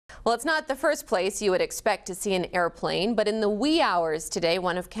Well, it's not the first place you would expect to see an airplane, but in the wee hours today,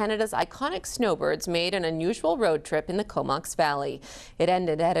 one of Canada's iconic snowbirds made an unusual road trip in the Comox Valley. It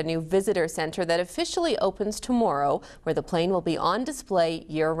ended at a new visitor center that officially opens tomorrow, where the plane will be on display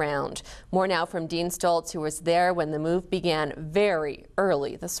year-round. More now from Dean Stoltz, who was there when the move began very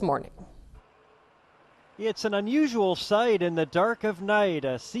early this morning. It's an unusual sight in the dark of night,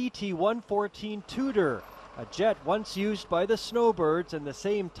 a CT-114 Tudor. A jet once used by the Snowbirds and the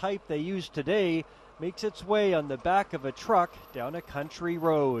same type they use today makes its way on the back of a truck down a country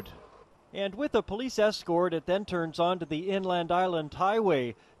road. And with a police escort, it then turns onto the Inland Island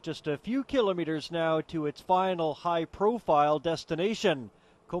Highway, just a few kilometers now to its final high-profile destination,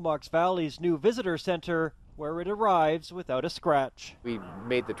 Comox Valley's new visitor center, where it arrives without a scratch. We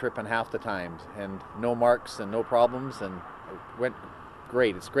made the trip in half the time and no marks and no problems, and it went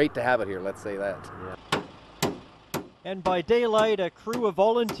great. It's great to have it here, let's say that. Yeah. And by daylight, a crew of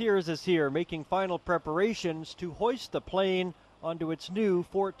volunteers is here making final preparations to hoist the plane onto its new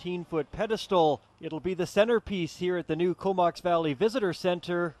 14-foot pedestal. It'll be the centerpiece here at the new Comox Valley Visitor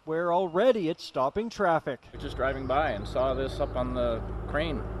Center, where already it's stopping traffic. Just driving by and saw this up on the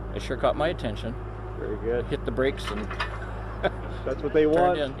crane. It sure caught my attention. Very good. Hit the brakes and that's what they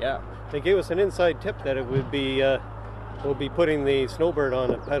want. In, yeah. They gave us an inside tip that it would be we'll be putting the Snowbird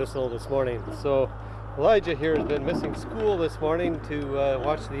on a pedestal this morning. So Elijah here has been missing school this morning to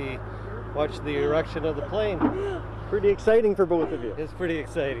watch the erection of the plane. Pretty exciting for both of you. It's pretty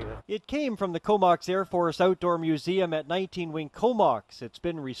exciting. It came from the Comox Air Force Outdoor Museum at 19 Wing Comox. It's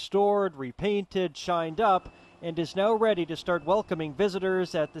been restored, repainted, shined up, and is now ready to start welcoming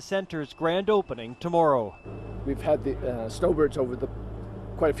visitors at the center's grand opening tomorrow. We've had the Snowbirds over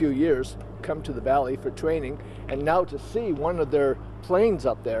quite a few years come to the valley for training, and now to see one of their planes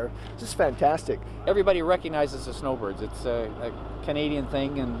up there, it's just fantastic. Everybody recognizes the Snowbirds. It's a Canadian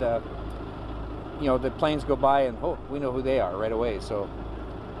thing, and you know, the planes go by and oh, we know who they are right away. So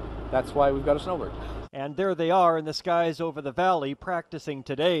that's why we've got a Snowbird. And there they are in the skies over the valley practicing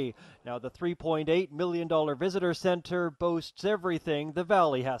today. Now the $3.8 million visitor center boasts everything the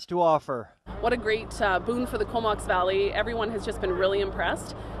valley has to offer. What a great boon for the Comox Valley. Everyone has just been really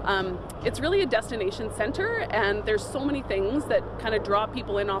impressed. It's really a destination center, and there's so many things that kind of draw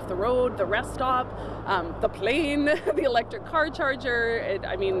people in off the road, the rest stop, the plane, the electric car charger.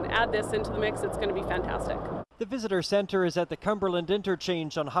 I mean, add this into the mix, it's going to be fantastic. The visitor center is at the Cumberland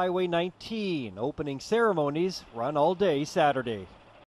Interchange on Highway 19. Opening ceremonies run all day Saturday.